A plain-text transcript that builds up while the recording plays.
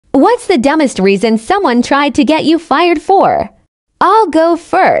What's the dumbest reason someone tried to get you fired for? I'll go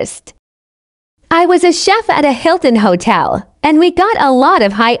first. I was a chef at a Hilton hotel, and we got a lot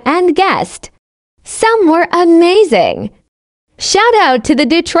of high-end guests. Some were amazing. Shout out to the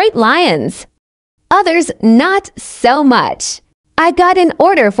Detroit Lions. Others not so much. I got an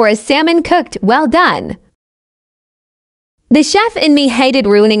order for a salmon cooked well done. The chef in me hated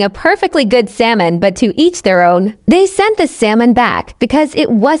ruining a perfectly good salmon, but to each their own. They sent the salmon back because it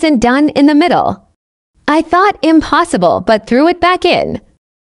wasn't done in the middle. I thought impossible, but threw it back in.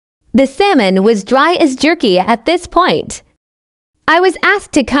 The salmon was dry as jerky at this point. I was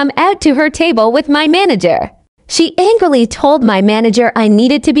asked to come out to her table with my manager. She angrily told my manager I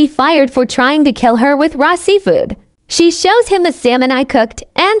needed to be fired for trying to kill her with raw seafood. She shows him the salmon I cooked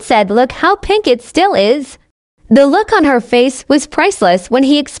and said, "Look how pink it still is." The look on her face was priceless when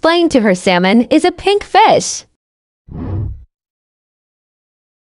he explained to her salmon is a pink fish.